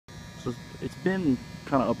So it's been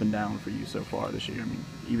kind of up and down for you so far this year. I mean,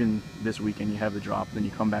 even this weekend you have the drop, then you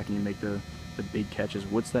come back and you make the big catches.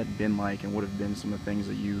 What's that been like, and what have been some of the things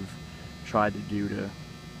that you've tried to do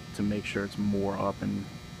to make sure it's more up and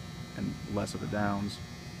less of the downs?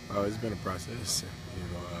 It's been a process,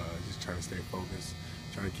 just trying to stay focused,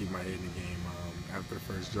 trying to keep my head in the game. After the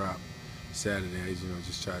first drop Saturday,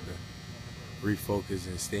 just tried to refocus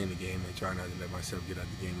and stay in the game and try not to let myself get out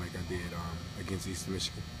the game like I did against Eastern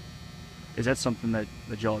Michigan. Is that something that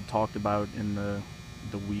y'all had talked about in the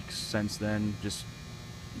weeks since then? Just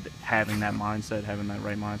having that mindset, having that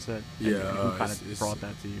right mindset? Yeah, and who kind of brought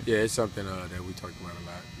that to you? Yeah, it's something that we talked about a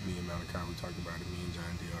lot. Me and Malachi, we talked about it. Me and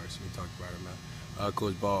John DR, so we talked about it a lot.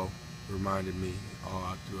 Coach Ball reminded me all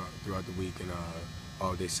out throughout the week and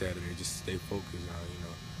all day Saturday, just stay focused.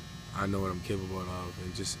 I know what I'm capable of,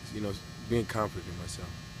 and just being confident in myself.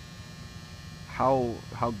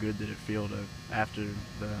 How good did it feel to, after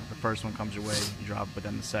the first one comes your way, you drop, but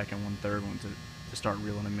then the second one, third one, to start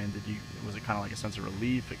reeling them in? Was it kind of like a sense of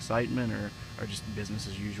relief, excitement, or just business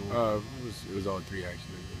as usual? It was all three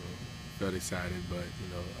actually. Felt excited, but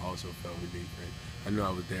also felt relief. And I knew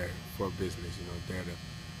I was there for business. There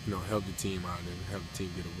to help the team out and help the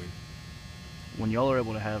team get a win. When y'all are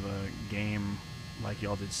able to have a game like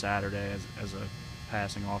y'all did Saturday as a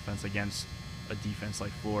passing offense against a defense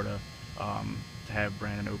like Florida, to have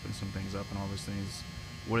Brandon open some things up and all those things,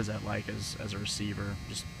 what is that like as a receiver,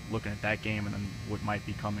 just looking at that game and then what might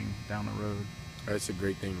be coming down the road? It's a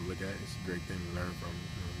great thing to look at. It's a great thing to learn from,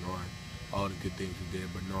 knowing all the good things we did,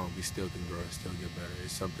 but knowing we still can grow and still get better.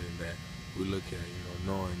 It's something that we look at,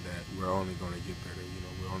 knowing that we're only going to get better.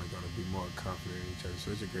 We're only going to be more confident in each other.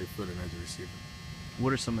 So it's a great feeling as a receiver.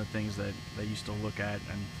 What are some of the things that you still look at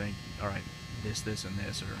and think, all right, this, and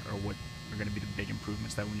this, or what are going to be the big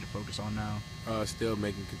improvements that we need to focus on now? Still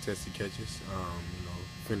making contested catches,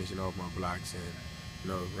 finishing off my blocks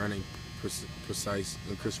and, running precise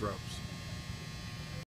and crisp routes.